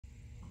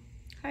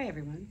Hi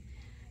everyone.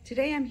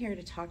 Today I'm here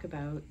to talk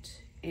about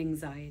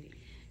anxiety.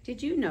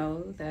 Did you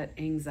know that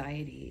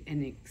anxiety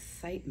and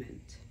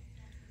excitement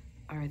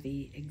are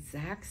the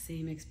exact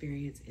same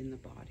experience in the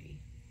body?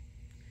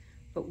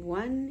 But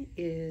one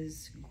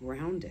is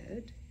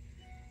grounded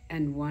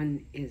and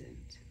one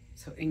isn't.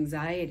 So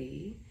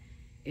anxiety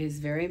is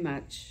very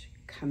much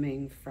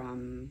coming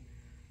from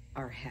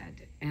our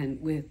head, and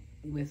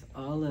with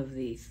all of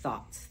the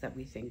thoughts that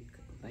we think,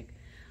 like,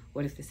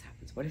 what if this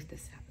happens? What if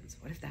this happens?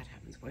 What if that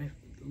happens? What if?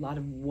 A lot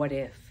of what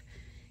if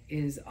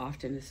is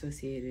often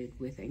associated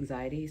with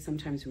anxiety.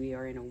 Sometimes we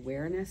are in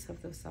awareness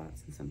of those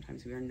thoughts, and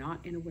sometimes we are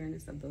not in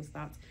awareness of those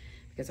thoughts,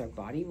 because our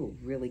body will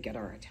really get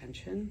our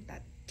attention.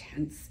 That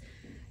tense,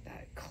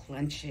 that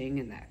clenching,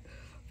 and that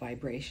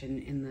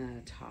vibration in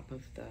the top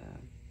of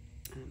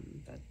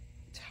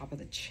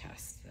the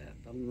chest,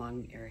 the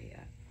lung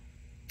area.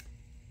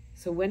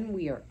 So when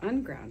we are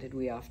ungrounded,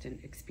 we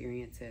often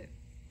experience it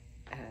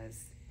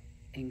as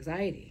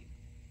anxiety.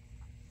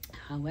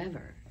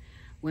 However,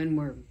 when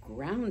we're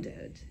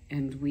grounded,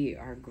 and we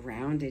are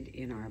grounded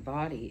in our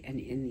body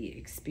and in the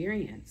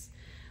experience,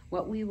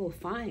 what we will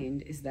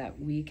find is that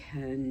we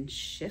can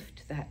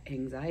shift that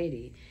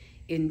anxiety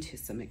into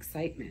some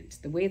excitement.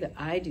 The way that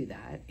I do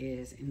that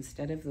is,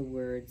 instead of the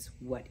words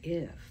 "what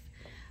if,"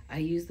 I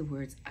use the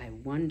words "I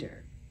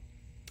wonder."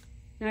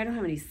 Now, I don't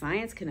have any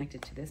science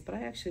connected to this, but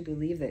I actually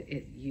believe that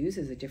it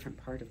uses a different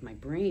part of my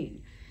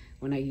brain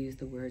when I use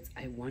the words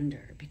 "I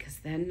wonder," because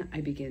then I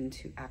begin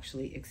to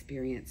actually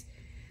experience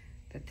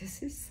that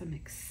this is some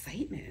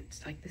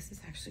excitement. Like, this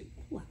is actually,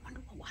 I wonder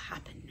what will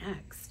happen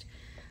next.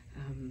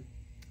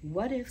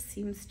 What if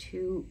seems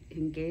to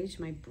engage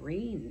my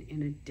brain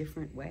in a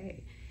different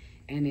way,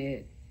 and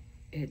it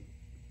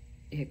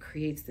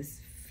creates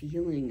this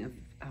feeling of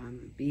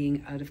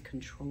being out of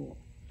control,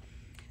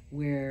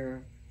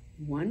 where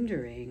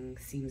wondering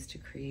seems to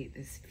create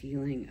this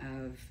feeling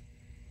of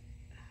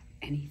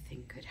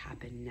anything could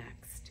happen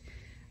next.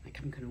 Like,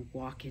 I'm going to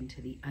walk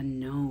into the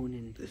unknown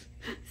and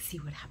see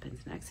what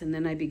happens next. And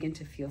then I begin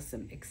to feel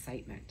some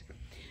excitement.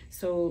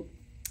 So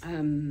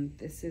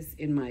this is,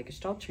 in my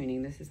Gestalt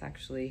training, this is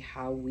actually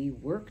how we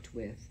worked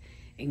with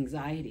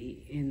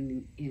anxiety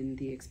in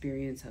the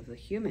experience of the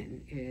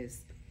human,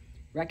 is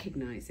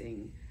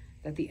recognizing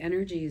that the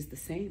energy is the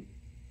same.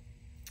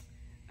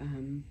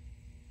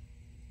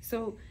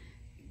 So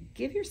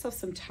give yourself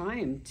some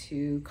time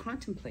to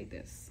contemplate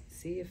this.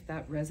 See if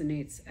that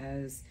resonates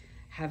as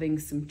having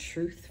some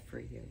truth for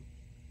you.